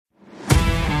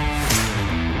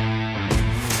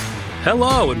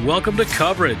Hello and welcome to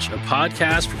Coverage, a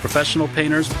podcast for professional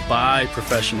painters by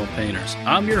professional painters.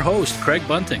 I'm your host, Craig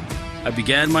Bunting. I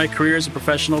began my career as a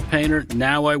professional painter.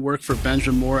 Now I work for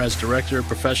Benjamin Moore as Director of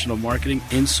Professional Marketing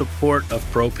in support of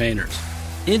pro painters.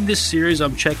 In this series,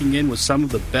 I'm checking in with some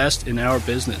of the best in our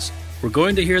business. We're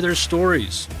going to hear their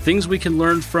stories, things we can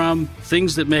learn from,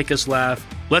 things that make us laugh.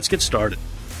 Let's get started.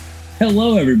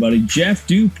 Hello, everybody. Jeff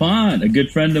DuPont, a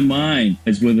good friend of mine,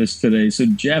 is with us today. So,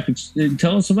 Jeff,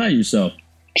 tell us about yourself.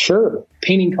 Sure.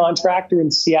 Painting contractor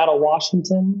in Seattle,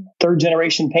 Washington, third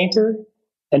generation painter,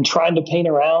 and trying to paint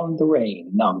around the rain.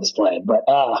 No, I'm just playing. But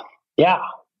yeah.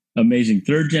 Amazing.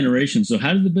 Third generation. So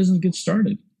how did the business get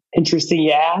started? Interesting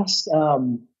you asked.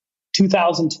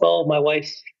 2012, my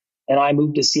wife and I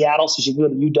moved to Seattle so she could go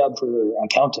to UW for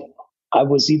accounting. I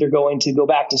was either going to go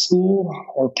back to school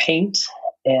or paint.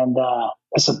 And I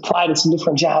applied to some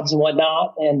different jobs and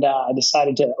whatnot. And I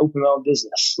decided to open my own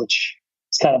business, which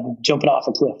is kind of jumping off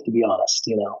a cliff, to be honest.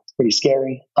 It's pretty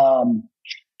scary. And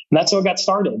that's how I got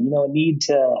started.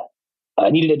 I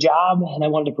needed a job and I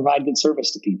wanted to provide good service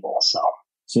to people.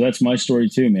 So that's my story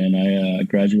too, man. I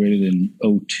graduated in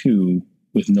 2002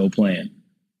 with no plan.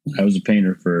 I was a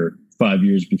painter for 5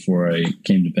 years before I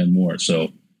came to Ben Moore. So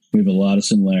we have a lot of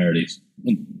similarities.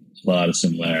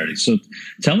 So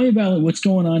tell me about what's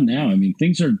going on now. I mean,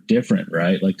 things are different,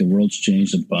 right? Like the world's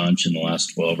changed a bunch in the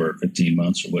last 12 or 15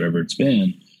 months or whatever it's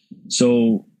been.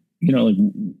 So,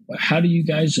 how do you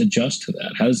guys adjust to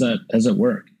that? How does that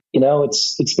work?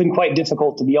 It's been quite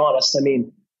difficult, to be honest. I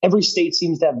mean, every state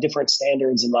seems to have different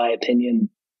standards, in my opinion.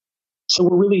 So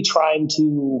we're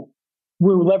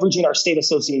leveraging our state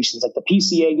associations. Like the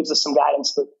PCA gives us some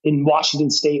guidance, but in Washington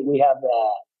State, we have the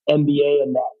MBA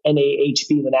and the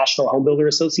NAHB, the National Home Builder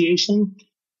Association.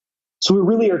 So we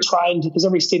really are trying to, because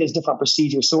every state has different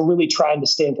procedures. So we're really trying to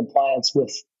stay in compliance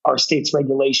with our state's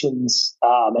regulations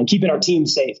and keeping our team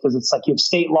safe, because it's like you have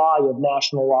state law, you have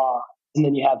national law, and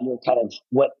then you have your kind of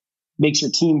what makes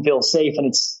your team feel safe. And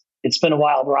it's been a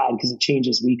wild ride because it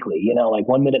changes weekly. Like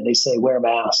one minute they say wear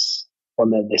masks,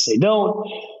 one minute they say don't.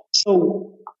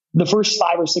 So the first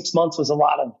 5 or 6 months was a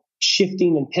lot of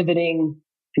shifting and pivoting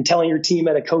and telling your team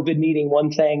at a COVID meeting one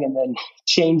thing and then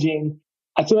changing.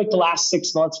 I feel like the last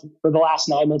 6 months or the last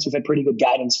 9 months, we've had pretty good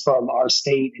guidance from our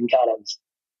state and kind of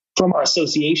from our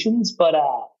associations. But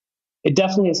it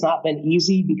definitely has not been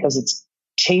easy because it's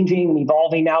changing and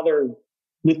evolving. Now they're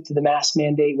lifted the mask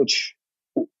mandate, which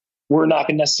we're not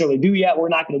going to necessarily do yet. We're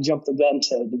not going to jump the gun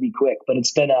to be quick, but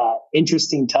it's been an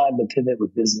interesting time to pivot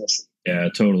with business. Yeah, I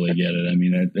totally get it. I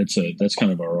mean, that's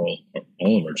kind of all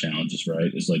of our challenges,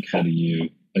 right? Is like, how do you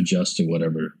adjust to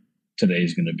whatever today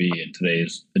is going to be? And today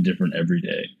is a different every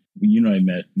day. I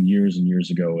met years and years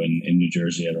ago in New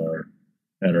Jersey at our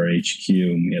HQ,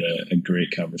 and we had a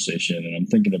great conversation. And I'm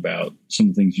thinking about some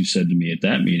of the things you said to me at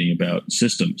that meeting about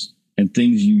systems and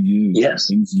things you use, yes,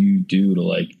 things you do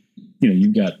to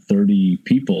you've got 30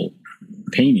 people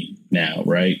painting now,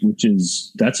 right?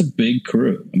 That's a big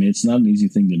crew. I mean, it's not an easy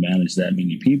thing to manage that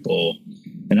many people.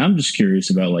 And I'm just curious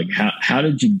about how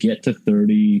did you get to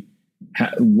 30?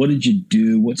 What did you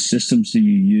do? What systems do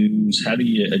you use? How do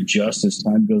you adjust as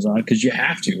time goes on? Because you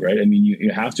have to, right? I mean,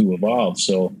 you have to evolve.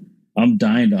 So I'm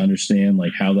dying to understand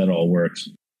how that all works.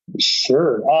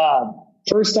 Sure.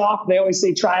 First off, they always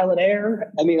say trial and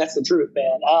error. I mean, that's the truth,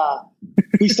 man.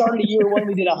 We started year one,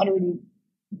 we did 100.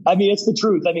 I mean, it's the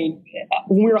truth. I mean,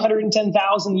 when we were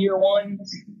 110,000 year one,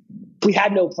 we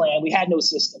had no plan. We had no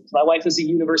systems. My wife was at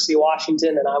University of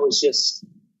Washington, and I was just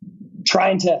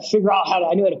trying to figure out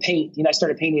I knew how to paint. I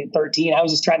started painting at 13. I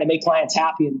was just trying to make clients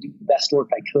happy and do the best work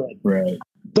I could. Right.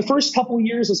 The first couple of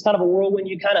years was kind of a whirlwind.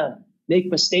 You kind of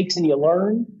make mistakes and you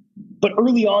learn. But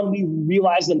early on, we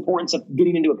realized the importance of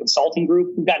getting into a consulting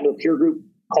group. We got into a peer group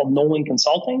called Nolan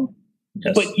Consulting.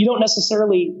 Yes. But you don't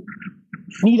necessarily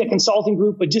need a consulting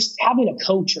group, but just having a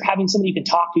coach or having somebody you can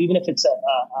talk to, even if it's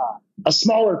a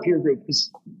smaller peer group, because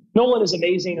Nolan is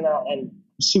amazing and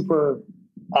super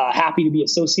happy to be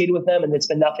associated with them. And it's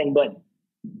been nothing but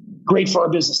great for our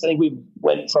business. I think we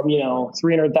went from,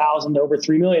 300,000 to over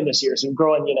 3 million this year. So we're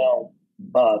growing,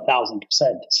 1,000%.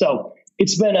 So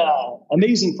it's been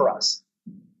amazing for us.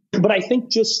 But I think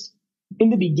just in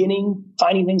the beginning,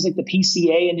 finding things like the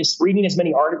PCA and just reading as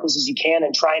many articles as you can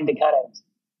and trying to kind of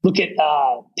look at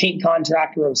Paint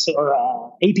Contractor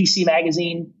or APC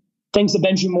Magazine, things that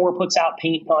Benjamin Moore puts out,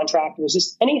 Paint Contractors,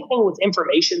 just anything with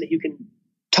information that you can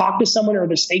talk to someone, or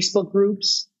there's Facebook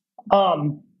groups.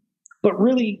 But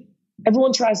really,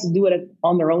 everyone tries to do it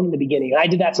on their own in the beginning. And I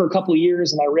did that for a couple of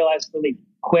years, and I realized really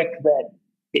quick that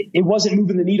it wasn't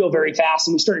moving the needle very fast.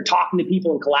 And we started talking to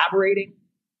people and collaborating.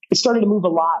 It started to move a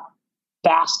lot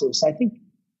faster. So I think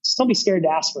just don't be scared to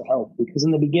ask for help, because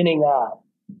in the beginning,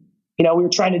 we were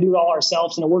trying to do it all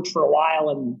ourselves, and it worked for a while.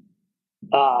 And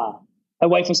my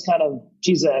wife was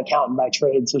she's an accountant by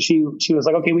trade. So she was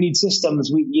like, okay, we need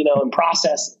systems, and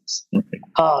processes.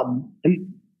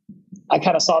 And I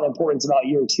kind of saw the importance about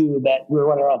year 2 that we were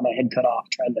running around with my head cut off,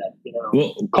 trying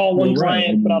to, call one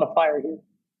client, put out a fire here.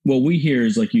 What we hear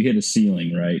is like you hit a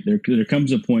ceiling, right? There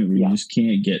comes a point where you just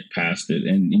can't get past it,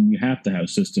 and you have to have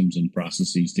systems and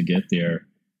processes to get there.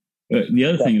 The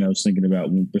other thing that I was thinking about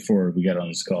before we got on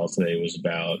this call today was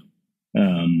about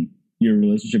your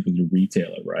relationship with your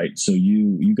retailer, right? So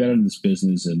you got into this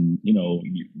business, and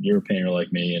you're a painter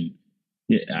like me, and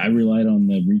I relied on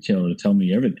the retailer to tell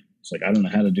me everything. It's like, I don't know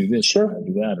how to do this, sure, how to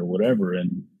do that, or whatever.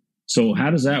 And so,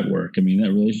 how does that work? I mean,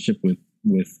 that relationship with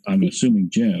I'm assuming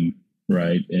Jim,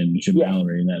 right, and Jim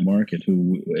Mallory in that market,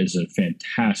 who is a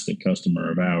fantastic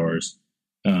customer of ours,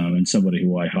 and somebody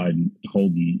who I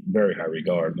hold in very high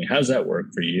regard. I mean, how does that work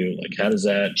for you? Like, how does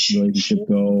that relationship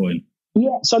go? And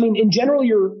so I mean, in general,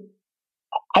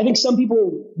 I think some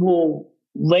people will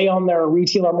lay on their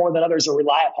retailer more than others, or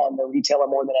rely upon their retailer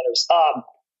more than others.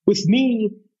 With me,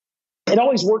 it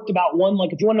always worked about one,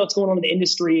 like if you want to know what's going on in the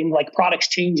industry and like products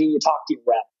changing, you talk to your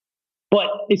rep. But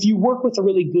if you work with a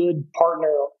really good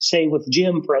partner, say with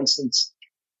Jim, for instance,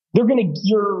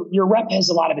 your rep has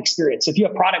a lot of experience. So if you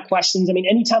have product questions, I mean,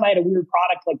 anytime I had a weird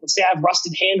product, like let's say I have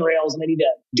rusted handrails and I need to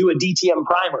do a DTM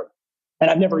primer, and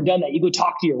I've never done that, you go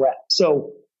talk to your rep.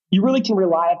 So you really can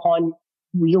rely upon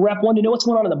your rep, one, to know what's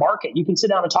going on in the market. You can sit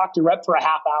down and talk to your rep for a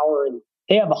half hour, and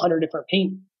they have 100 different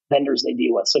paint vendors they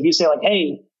deal with. So if you say like,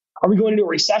 hey, are we going into a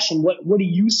recession? What do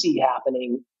you see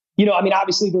happening? I mean,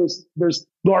 obviously there's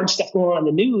large stuff going on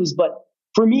in the news, but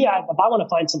for me, if I want to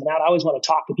find something out, I always want to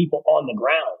talk to people on the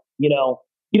ground. You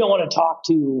don't want to talk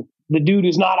to the dude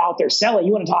who's not out there selling.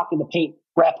 You want to talk to the paint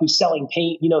rep who's selling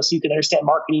paint, so you can understand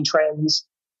marketing trends.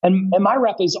 And my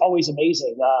rep is always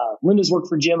amazing. Linda's worked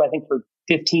for Jim, I think, for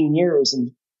 15 years,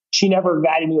 and she never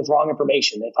guided me with wrong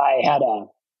information. If I had a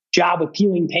job with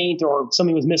peeling paint or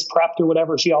something was misprepped or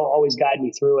whatever, she always guided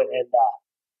me through it. And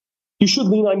you should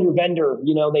lean on your vendor.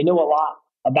 They know a lot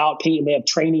about paint, and they have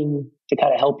training to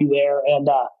kind of help you there. And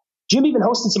Jim even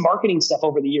hosted some marketing stuff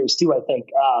over the years too, I think.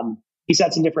 He's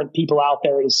had some different people out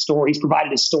there at his store. He's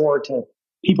provided his store to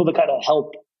people to kind of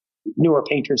help newer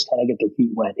painters kind of get their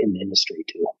feet wet in the industry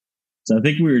too. So I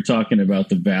think we were talking about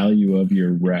the value of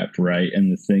your rep, right?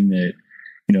 And the thing that,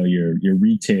 your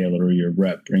retailer or your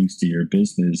rep brings to your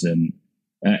business. And,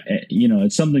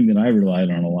 it's something that I relied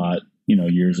on a lot,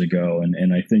 years ago.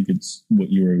 And I think it's what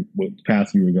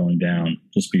path you were going down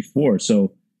just before.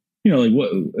 So, like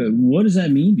what does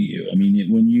that mean to you? I mean,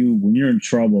 when you're in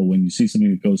trouble, when you see something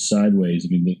that goes sideways, I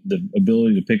mean, the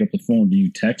ability to pick up the phone, do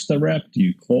you text the rep? Do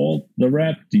you call the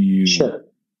rep? Sure.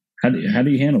 How do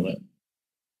you handle it?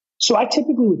 So I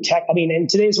typically would text. I mean, in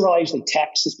today's world, I usually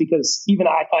text, just because even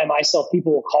I find myself,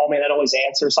 people will call me and I don't always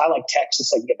answer. So I like text just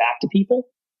so I can get back to people.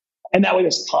 And that way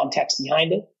there's context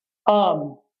behind it.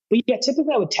 But yeah,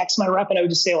 typically I would text my rep and I would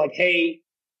just say like, hey,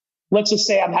 let's just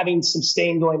say I'm having some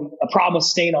a problem with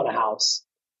stain on a house.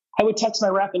 I would text my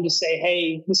rep and just say,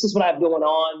 hey, this is what I have going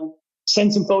on.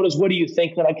 Send some photos. What do you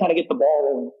think? Then I kind of get the ball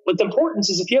rolling. But the importance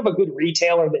is, if you have a good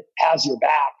retailer that has your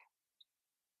back,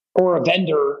 or a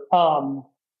vendor,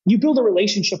 you build a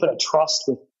relationship and a trust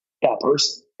with that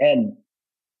person, and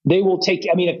they will take,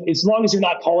 I mean, as long as you're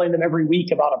not calling them every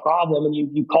week about a problem, and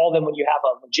you call them when you have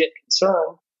a legit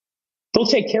concern, they'll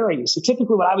take care of you. So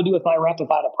typically what I would do with my rep, if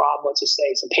I had a problem, let's just say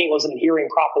some paint wasn't adhering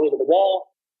properly to the wall,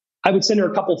 I would send her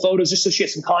a couple photos just so she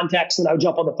has some context, and I would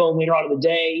jump on the phone later on in the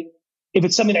day. If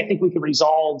it's something I think we could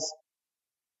resolve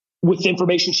with the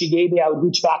information she gave me, I would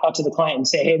reach back out to the client and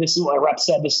say, hey, this is what my rep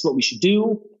said, this is what we should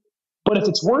do. But if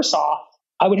it's worse off,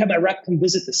 I would have my rep come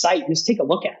visit the site and just take a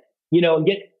look at it, and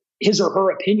get his or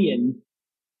her opinion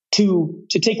to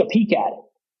take a peek at it.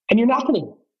 And you're not going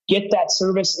to get that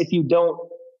service if you don't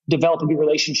develop a good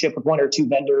relationship with one or two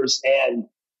vendors and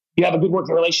you have a good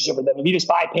working relationship with them. If you just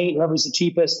buy paint, whoever's the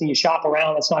cheapest, and you shop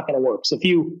around, it's not going to work. So if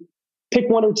you pick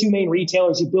one or two main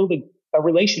retailers, you build a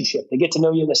relationship. They get to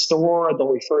know you in the store, they'll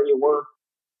refer you work.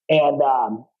 And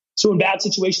so in bad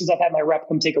situations, I've had my rep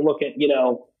come take a look at,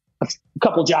 a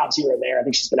couple jobs here and there. I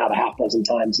think she's been out a half dozen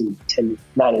times in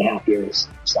 9.5 years.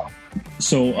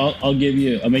 So I'll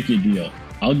make you a deal.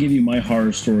 I'll give you my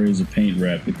horror story as a paint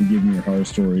rep if you give me your horror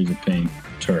story as a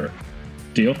painter.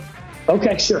 Deal?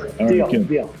 Okay, sure. All deal. Right,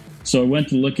 deal. So I went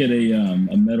to look at a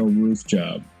metal roof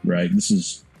job, right? This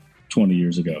is 20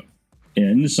 years ago. And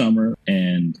in the summer,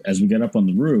 and as we got up on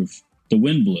the roof, the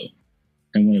wind blew.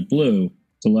 And when it blew,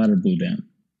 the ladder blew down.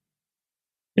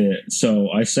 So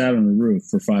I sat on the roof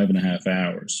for 5.5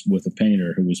 hours with a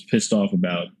painter who was pissed off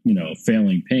about,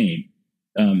 failing paint.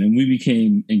 And we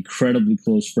became incredibly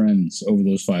close friends over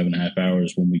those 5.5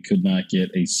 hours when we could not get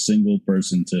a single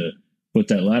person to put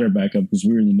that ladder back up because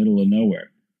we were in the middle of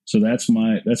nowhere. So that's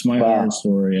my horror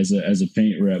story as a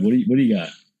paint rep. What do you got?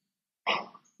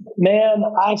 Man,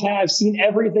 I've seen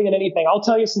everything and anything. I'll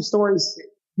tell you some stories,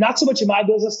 not so much in my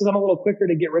business because I'm a little quicker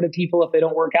to get rid of people if they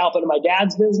don't work out, but in my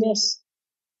dad's business,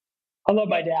 I love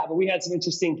my dad, but we had some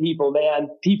interesting people, man.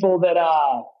 People that,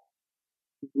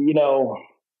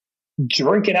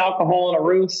 drinking alcohol on a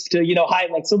roof to,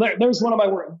 hide. Like, so there's one of my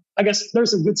worst. I guess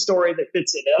there's a good story that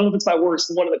fits in. I don't know if it's my worst,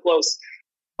 but one of the close.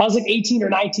 I was like 18 or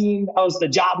 19. I was the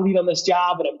job lead on this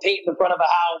job and I'm painting the front of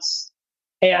a house.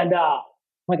 And, I'm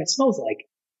like, it smells like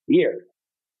beer.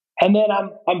 And then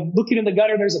I'm looking in the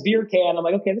gutter. There's a beer can. I'm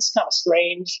like, okay, this is kind of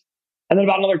strange. And then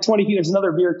about another 20 feet, there's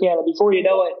another beer can. And before you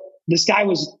know it, this guy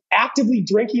was actively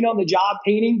drinking on the job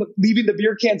painting, but leaving the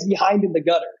beer cans behind in the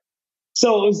gutter.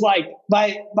 So it was like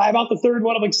by about the third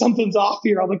one, I'm like, something's off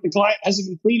here. I'm like, the client hasn't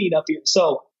been cleaning up here.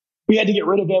 So we had to get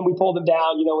rid of him. We pulled him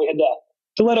down. We had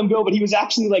to let him go. But he was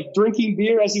actually like drinking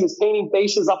beer as he was painting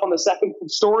fascias up on the second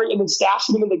story and then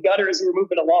stashing them in the gutter as we were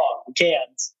moving along, the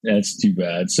cans. That's too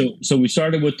bad. So we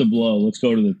started with the blow. Let's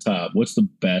go to the top. What's the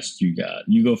best you got?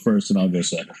 You go first and I'll go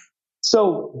second.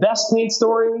 So best paint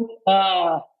story.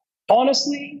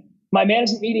 Honestly, my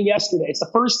management meeting yesterday, it's the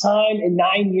first time in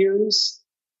 9 years.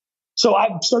 So I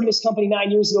started this company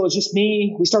 9 years ago. It was just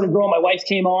me. We started growing. My wife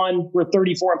came on. We're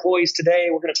 34 employees today.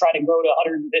 We're going to try to grow to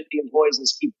 150 employees and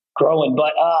just keep growing.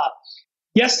 But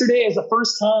yesterday is the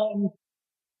first time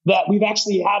that we've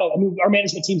actually had our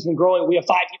management team's been growing. We have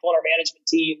 5 people on our management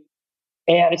team.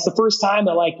 And it's the first time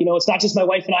that it's not just my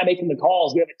wife and I making the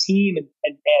calls. We have a team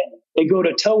and they go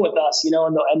to toe with us,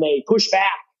 and they push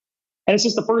back. And it's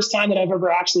just the first time that I've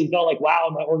ever actually felt like, wow,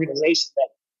 in my organization that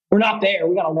we're not there.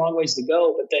 We got a long ways to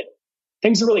go, but that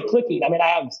things are really clicking. I mean, I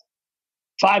have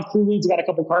 5 crew leads. We've got a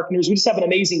couple carpenters. We just have an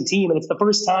amazing team. And it's the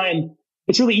first time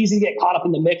it's really easy to get caught up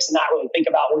in the mix and not really think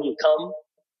about where you've come,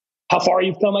 how far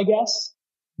you've come, I guess.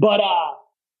 But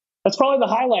that's probably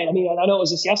the highlight. I mean, I know it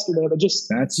was just yesterday, but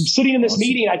just sitting in this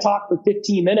meeting, I talked for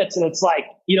 15 minutes and it's like,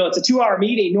 it's a 2-hour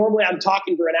meeting. Normally I'm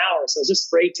talking for an hour. So it's just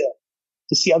great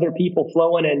to see other people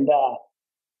flowing and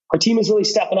our team is really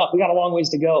stepping up. We got a long ways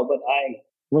to go, but I'm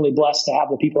really blessed to have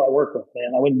the people I work with,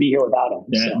 man. I wouldn't be here without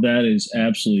them. That is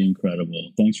absolutely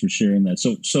incredible. Thanks for sharing that.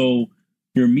 So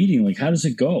your meeting, how does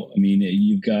it go? I mean,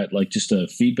 you've got just a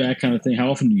feedback kind of thing.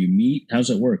 How often do you meet? How's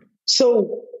it work?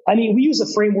 So, I mean, we use a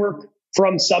framework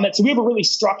from Summit. So we have a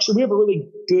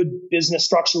really good business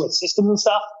structure with systems and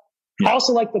stuff. Yeah. I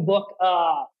also like the book.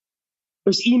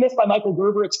 There's E-Myth by Michael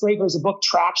Gerber. It's great. There's a book,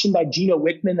 Traction by Gino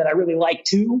Wickman, that I really like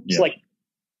too. Yeah.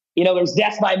 It's there's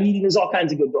Death by Meeting. There's all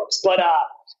kinds of good books. But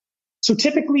so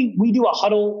typically we do a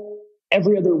huddle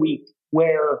every other week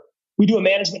where we do a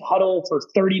management huddle for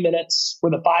 30 minutes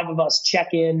where the 5 of us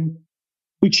check in.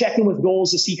 We check in with goals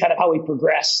to see kind of how we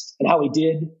progressed and how we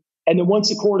did. And then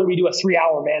once a quarter, we do a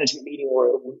 3-hour management meeting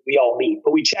where we all meet.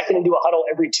 But we check in and do a huddle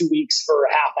every 2 weeks for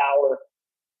a half hour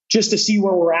just to see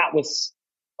where we're at with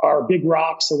our big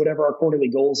rocks or whatever our quarterly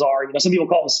goals are. Some people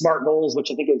call them SMART goals, which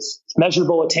I think is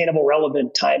measurable, attainable,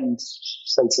 relevant, time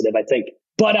sensitive, I think.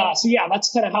 But so yeah,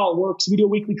 that's kind of how it works. We do a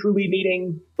weekly crew lead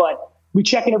meeting, but we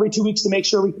check in every 2 weeks to make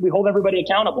sure we hold everybody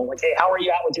accountable. Like, hey, how are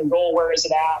you at with your goal? Where is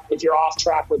it at? If you're off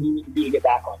track, what do you need to do to get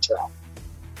back on track?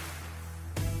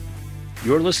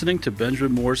 You're listening to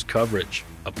Benjamin Moore's Coverage,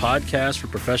 a podcast for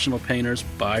professional painters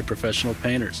by professional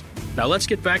painters. Now let's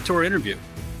get back to our interview.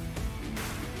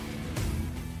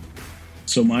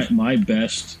 So my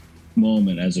best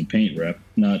moment as a paint rep,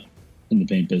 not in the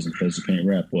paint business, but as a paint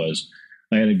rep, was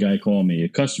I had a guy call me, a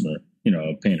customer,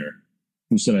 a painter,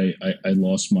 who said I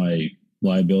lost my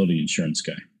liability insurance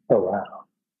guy. Oh, wow.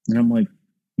 And I'm like,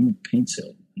 I'm a paint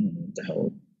salesman. I don't know what the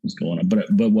hell was going on.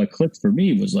 But what clicked for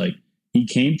me was he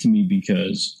came to me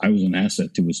because I was an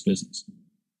asset to his business.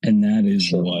 And that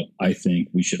is what I think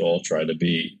we should all try to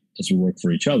be as we work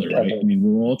for each other, right? I mean,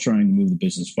 we're all trying to move the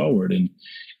business forward. And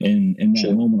in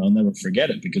that moment, I'll never forget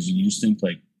it because you just think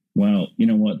wow, you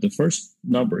know what? The first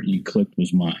number he clicked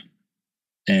was mine.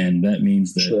 And that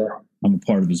means that I'm a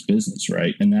part of his business,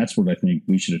 right? And that's what I think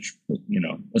we should,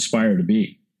 aspire to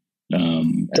be.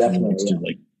 Definitely.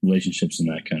 To relationships and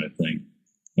that kind of thing.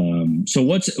 So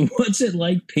what's it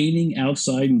like painting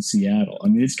outside in Seattle? I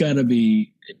mean, it's got to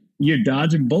be, you're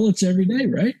dodging bullets every day,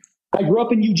 right? I grew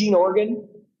up in Eugene, Oregon.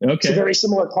 Okay. It's a very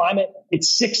similar climate.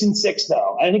 It's 6 and 6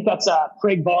 though. I think that's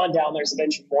Craig Vaughn down there's a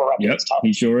Benjamin Moore. Yep,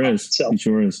 he sure is. He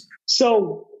sure is.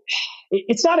 So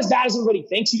it's not as bad as everybody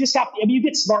thinks. You just have to, I mean, you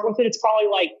get smart with it. It's probably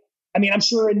like, I mean, I'm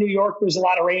sure in New York, there's a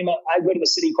lot of rain. I go to the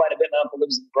city quite a bit. My uncle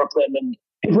lives in Brooklyn, and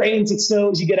it rains, it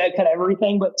snows, you get out kind of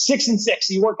everything. But 6 and 6,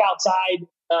 you work outside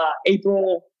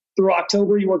April through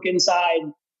October, you work inside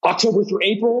October through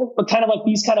April. But kind of like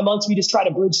these kind of months, we just try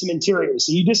to bridge some interiors.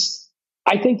 So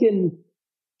I think in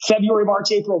February,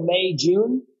 March, April, May,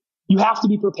 June, you have to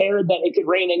be prepared that it could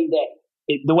rain any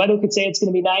day. The weather could say it's going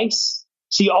to be nice.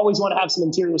 So you always want to have some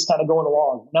interiors kind of going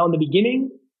along. Now, in the beginning,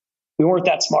 we weren't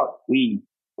that smart. We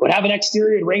would have an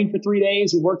exterior, it'd rain for 3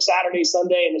 days. We'd work Saturday,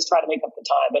 Sunday, and just try to make up the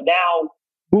time. But now,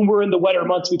 when we're in the wetter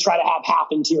months, we try to have half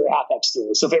interior, half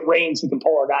exterior. So if it rains, we can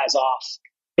pull our guys off.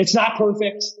 It's not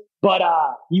perfect, but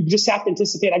you just have to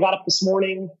anticipate. I got up this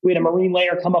morning. We had a marine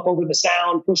layer come up over the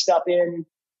sound, pushed up in.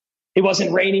 It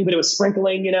wasn't raining, but it was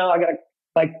sprinkling. I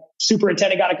got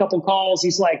superintendent got a couple calls.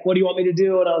 He's like, "What do you want me to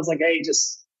do?" And I was like, "Hey,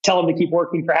 just tell them to keep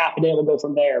working for half a day. We'll go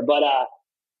from there." But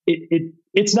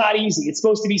it's not easy. It's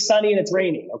supposed to be sunny and it's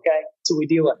raining. Okay, so we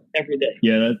deal with it every day.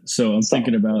 Yeah. So I'm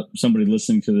thinking about somebody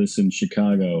listening to this in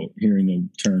Chicago hearing the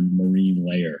term marine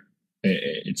layer.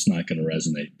 It's not going to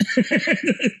resonate.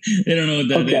 They don't know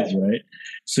what that is, right?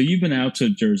 So you've been out to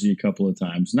Jersey a couple of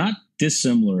times, not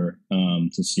dissimilar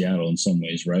to Seattle in some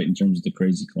ways, right? In terms of the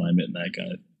crazy climate and that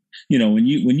kind of. When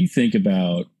you think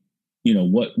about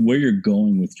where you're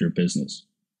going with your business,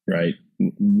 right?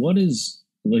 What is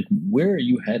where are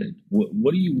you headed?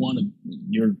 What do you want to?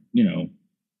 You're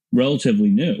relatively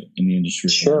new in the industry.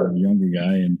 Sure, you're a younger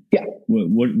guy, and yeah.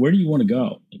 Where do you want to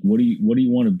go? What do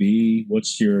you want to be?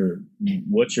 What's your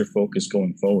focus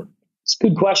going forward? It's a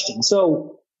good question.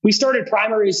 So we started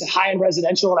primaries high-end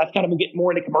residential, and I've kind of been getting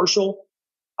more into commercial.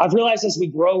 I've realized as we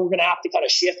grow, we're going to have to kind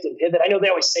of shift and pivot. I know they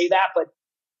always say that, but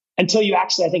until you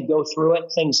actually, I think, go through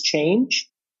it, things change.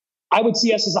 I would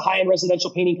see us as a high-end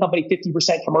residential painting company,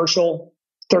 50% commercial,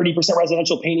 30%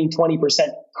 residential painting, 20%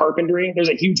 carpentry. There's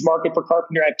a huge market for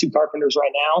carpentry. I have 2 carpenters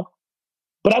right now.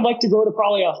 But I'd like to grow to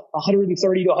probably a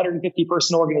 130 to 150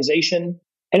 person organization.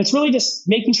 And it's really just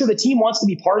making sure the team wants to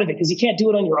be part of it because you can't do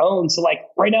it on your own. So like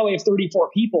right now we have 34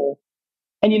 people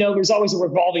and there's always a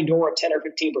revolving door of 10 or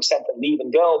 15% that leave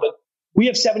and go. But we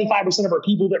have 75% of our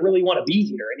people that really want to be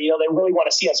here and, they really want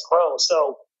to see us grow.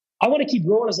 So I want to keep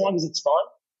growing as long as it's fun.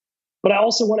 But I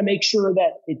also want to make sure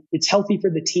that it's healthy for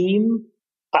the team.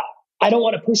 I don't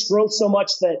want to push growth so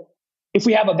much that if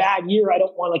we have a bad year, I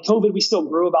don't want, like COVID, we still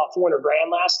grew about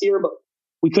 $400,000 last year, but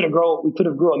we could have grew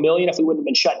 $1 million if we wouldn't have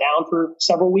been shut down for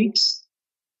several weeks.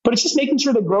 But it's just making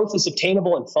sure the growth is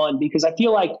obtainable and fun, because I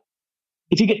feel like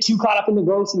if you get too caught up in the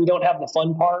growth and you don't have the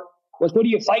fun part, what are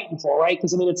you fighting for, right?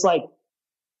 Because it's like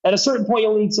at a certain point, you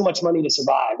only need so much money to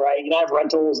survive, right? I have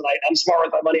rentals and I'm smart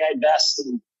with my money. I invest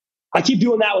and I keep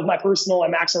doing that with my personal, I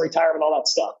max on retirement, all that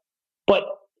stuff. But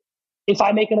if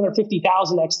I make another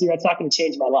 $50,000 next year, it's not going to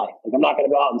change my life. Like I'm not going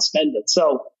to go out and spend it.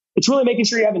 So it's really making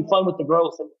sure you're having fun with the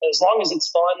growth. And as long as it's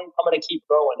fun, I'm going to keep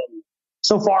growing. And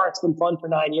so far, it's been fun for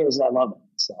 9 years, and I love it.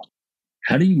 So,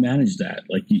 how do you manage that?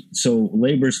 So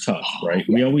labor's tough, right?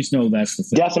 Yeah. We always know that's the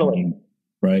thing. Definitely.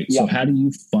 Right. Yeah. So how do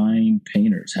you find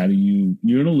painters?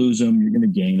 You're going to lose them, you're going to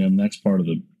gain them. That's part of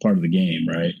the game,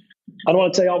 right? I don't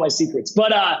want to tell you all my secrets,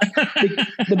 but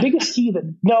the biggest key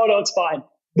no, it's fine.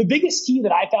 The biggest key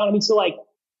that I found,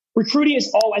 recruiting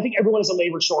is I think everyone has a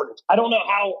labor shortage. I don't know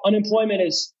how unemployment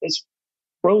is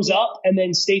rose up and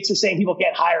then states are saying people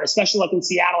can't hire, especially like in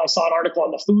Seattle. I saw an article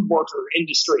on the food worker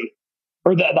industry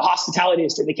or the hospitality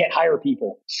industry. They can't hire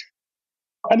people.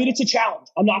 It's a challenge.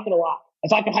 I'm not going to lie.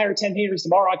 If I could hire 10 painters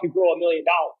tomorrow, I could grow $1 million.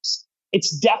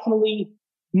 It's definitely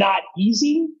not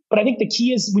easy, but I think the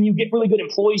key is when you get really good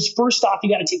employees, first off, you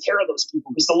got to take care of those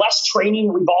people, because the less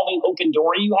training, revolving open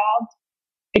door you have,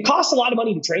 it costs a lot of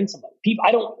money to train somebody.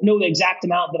 I don't know the exact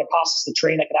amount that it costs to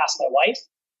train. I could ask my wife.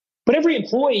 But every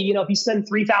employee, if you spend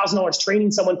 $3,000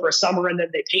 training someone for a summer and then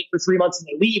they paint for 3 months and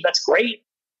they leave, that's great.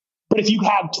 But if you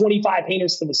have 25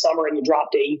 painters for the summer and you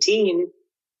drop to 18,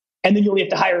 and then you only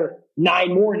have to hire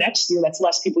 9 more next year, that's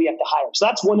less people you have to hire. So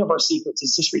that's one of our secrets,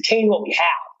 is just retain what we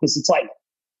have. Because it's like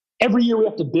every year we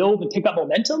have to build and pick up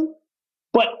momentum.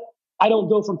 But I don't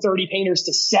go from 30 painters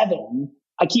to 7.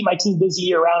 I keep my team busy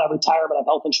year round. I have retirement, I have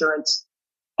health insurance.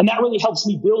 And that really helps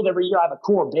me build every year. I have a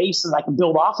core base and I can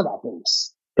build off of that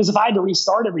base. Because if I had to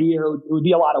restart every year, it would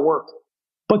be a lot of work.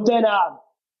 But then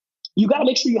you got to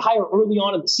make sure you hire early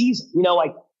on in the season.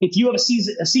 If you have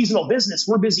a seasonal business,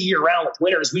 we're busy year round with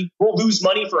winters. We'll lose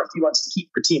money for a few months to keep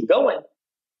your team going.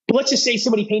 But let's just say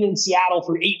somebody painted in Seattle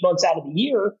for 8 months out of the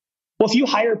year. Well, if you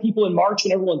hire people in March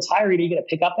when everyone's hired, are you going to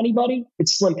pick up anybody?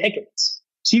 It's slim pickings.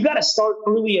 So you got to start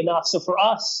early enough. So for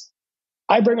us,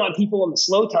 I bring on people in the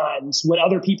slow times when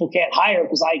other people can't hire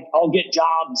because I'll get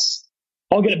jobs.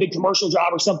 I'll get a big commercial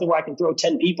job or something where I can throw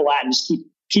 10 people at and just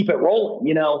keep it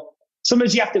rolling.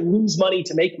 Sometimes you have to lose money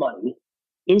to make money.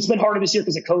 It's been harder this year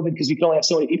because of COVID because we can only have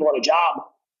so many people on a job.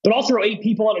 But I'll throw 8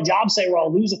 people on a job site where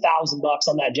I'll lose $1,000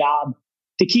 on that job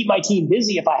to keep my team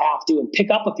busy if I have to and pick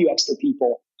up a few extra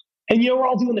people. And, we're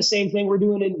all doing the same thing. We're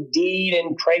doing Indeed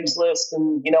and Craigslist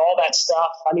and, all that stuff.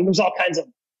 I mean, there's all kinds of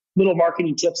little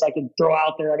marketing tips I could throw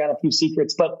out there. I got a few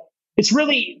secrets, but it's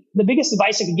really the biggest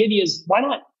advice I can give you is why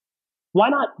not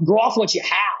grow off what you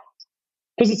have?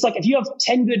 Because it's like if you have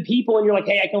 10 good people and you're like,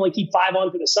 hey, I can only keep 5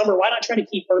 on for the summer, why not try to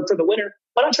keep, or for the winter,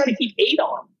 why not try to keep 8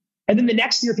 on? And then the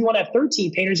next year, if you want to have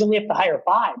 13 painters, you only have to hire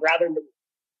 5 rather than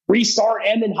restart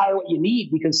and then hire what you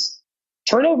need, because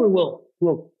turnover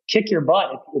will kick your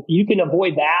butt. If you can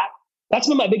avoid that, that's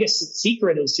been my biggest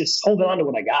secret, is just holding on to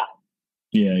what I got.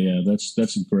 Yeah.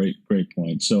 That's a great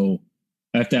point. So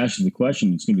I have to ask you the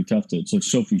question. It's going to be tough so it's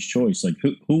Sophie's choice. Like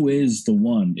who is the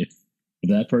one, if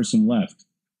that person left,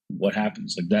 what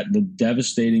happens? Like that, the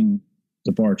devastating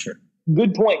departure.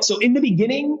 Good point. So in the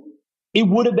beginning, it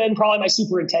would have been probably my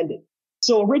superintendent.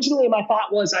 So originally my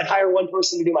thought was I'd hire one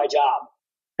person to do my job.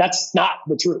 That's not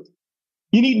the truth.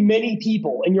 You need many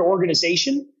people in your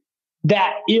organization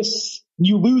that if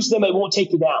you lose them, it won't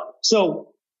take you down.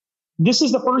 So this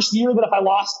is the first year that if I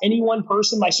lost any one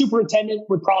person, my superintendent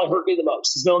would probably hurt me the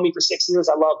most. He's known me for 6 years.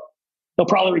 I love him. He'll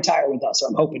probably retire with us, or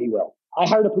I'm hoping he will. I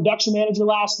hired a production manager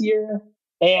last year,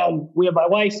 and we have my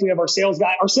wife, we have our sales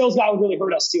guy. Our sales guy would really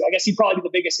hurt us too. I guess he'd probably be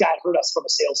the biggest guy that hurt us from a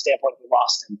sales standpoint if we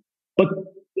lost him. But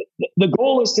the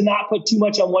goal is to not put too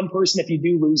much on one person if you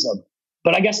do lose them.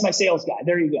 But I guess my sales guy,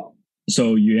 there you go.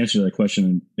 So you answered that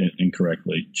question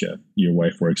incorrectly, Jeff. Your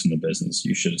wife works in the business.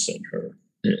 You should have said her.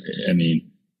 I mean,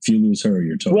 if you lose her,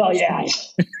 you're totally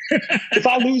If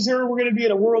I lose her, we're going to be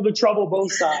in a world of trouble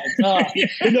both sides. No,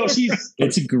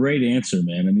 it's a great answer,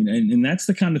 man. I mean, and that's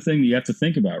the kind of thing that you have to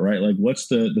think about, right? Like, what's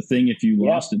the thing if you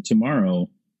lost it tomorrow?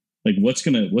 Like, what's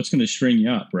gonna string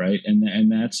you up, right?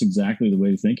 And that's exactly the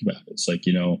way to think about it. It's like,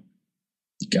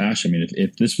 gosh, I mean,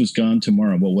 if this was gone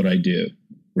tomorrow, what would I do,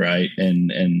 right?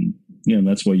 And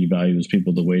that's why you value those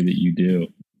people the way that you do.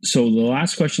 So the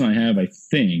last question I have, I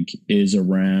think, is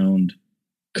around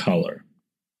color,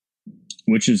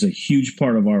 which is a huge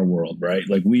part of our world, right?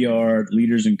 Like, we are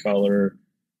leaders in color.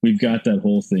 We've got that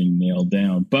whole thing nailed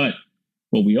down. But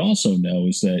what we also know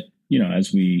is that,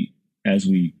 as we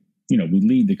we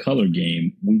lead the color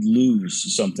game, we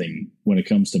lose something when it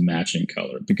comes to matching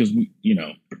color, because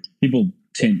people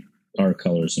tint our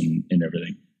colors and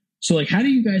everything. So, like, how do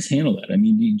you guys handle that? I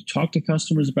mean, do you talk to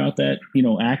customers about that,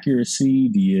 accuracy?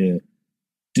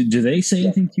 Do they say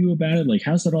anything to you about it? Like,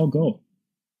 how's that all go?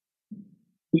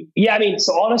 Yeah, I mean,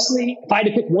 so honestly, if I had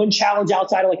to pick one challenge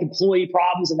outside of like employee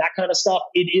problems and that kind of stuff,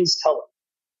 it is color.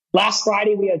 Last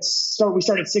Friday, we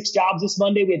started 6 jobs this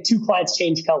Monday. We had 2 clients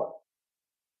change color.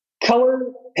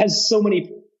 Color has so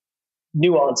many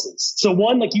nuances. So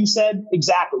one, like you said,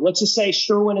 exactly. Let's just say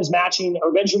Sherwin is matching,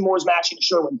 or Benjamin Moore is matching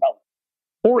Sherwin color.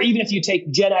 Or even if you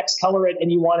take Gen X, color it, and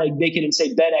you want to make it and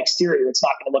say Ben exterior, it's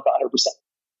not going to look 100%.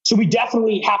 So we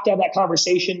definitely have to have that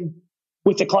conversation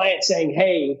with the client saying,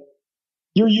 hey,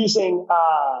 you're using,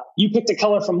 you picked a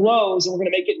color from Lowe's and we're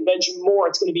going to make it in Benjamin Moore.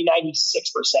 It's going to be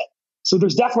 96%. So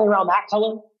there's definitely around that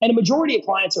color. And a majority of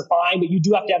clients are fine, but you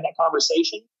do have to have that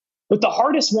conversation. But the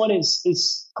hardest one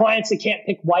is clients that can't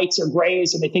pick whites or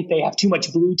grays, and they think they have too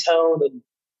much blue tone, and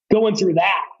going through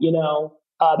that,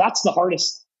 that's the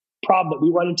hardest problem that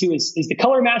we run into is the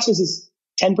color matches is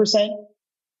 10%.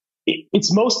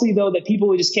 It's mostly though that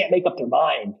people just can't make up their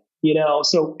mind,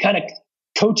 so kind of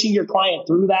coaching your client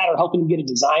through that, or helping them get a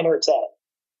designer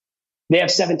they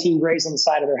have 17 grays on the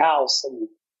side of their house and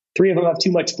 3 of them have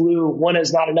too much blue. One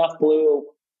has not enough blue.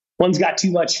 One's got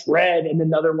too much red. And then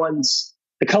the other one's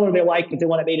the color they like, but they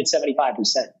want it made at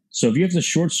 75%. So if you have to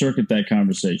short circuit that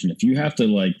conversation, if you have to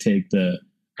like take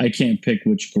I can't pick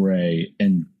which gray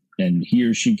and he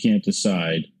or she can't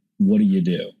decide, what do you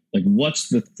do? Like, what's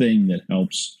the thing that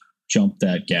helps jump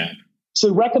that gap?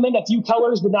 So recommend a few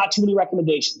colors, but not too many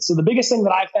recommendations. So the biggest thing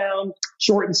that I found,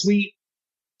 short and sweet,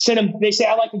 they say,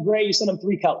 I like a gray, you send them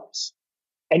 3 colors.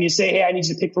 And you say, hey, I need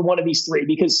you to pick for one of these 3,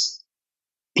 because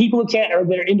people who can't, or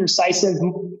they're indecisive,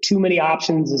 too many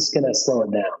options is going to slow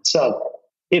it down. So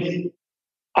if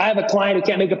I have a client who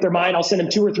can't make up their mind, I'll send them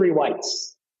 2 or 3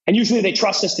 whites. And usually they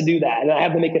trust us to do that. And I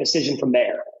have them make a decision from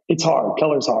there. It's hard.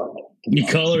 Color's hard.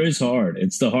 Color is hard.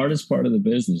 It's the hardest part of the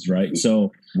business, right?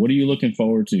 So what are you looking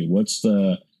forward to? What's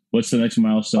the next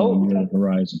milestone on your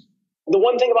horizon? The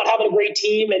one thing about having a great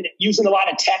team and using a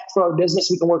lot of tech for our business,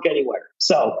 we can work anywhere.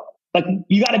 So like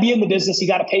you got to be in the business. You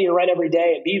got to pay your rent every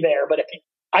day and be there. But if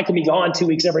I can be gone 2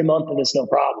 weeks every month, and it's no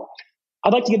problem.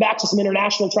 I'd like to get back to some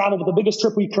international travel, but the biggest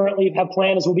trip we currently have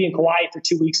planned is we'll be in Kauai for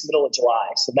 2 weeks in the middle of July.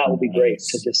 So that will be great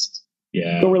to just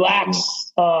go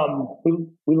relax.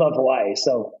 We love Hawaii.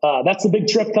 So that's the big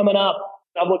trip coming up.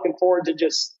 I'm looking forward to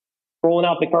just rolling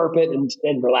out the carpet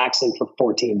and relaxing for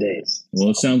 14 days. Well,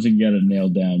 it sounds like you got it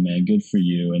nailed down, man. Good for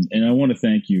you. And I want to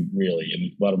thank you really, I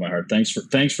mean, bottom of my heart. Thanks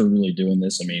for really doing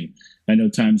this. I mean, I know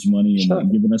time's money,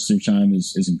 and giving us your time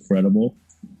is incredible.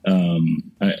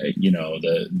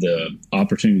 The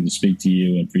opportunity to speak to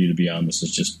you and for you to be on this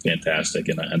is just fantastic.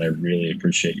 And I really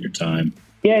appreciate your time.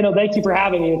 Yeah, no, thank you for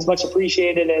having me. It's much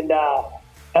appreciated. And,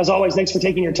 as always, thanks for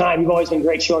taking your time. You've always been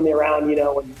great showing me around,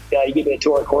 when you give me a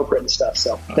tour of corporate and stuff.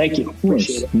 So thank you.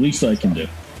 Appreciate it. Least I can do.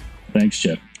 Thanks,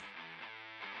 Chip.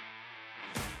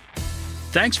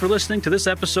 Thanks for listening to this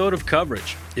episode of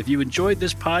Coverage. If you enjoyed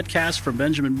this podcast from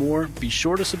Benjamin Moore, be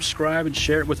sure to subscribe and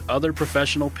share it with other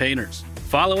professional painters.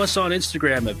 Follow us on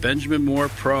Instagram at Benjamin Moore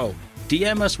Pro.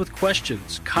 DM us with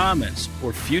questions, comments,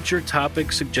 or future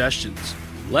topic suggestions.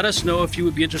 Let us know if you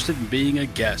would be interested in being a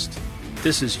guest.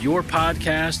 This is your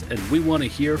podcast, and we want to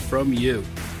hear from you.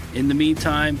 In the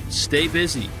meantime, stay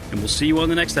busy, and we'll see you on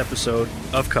the next episode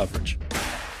of Coverage.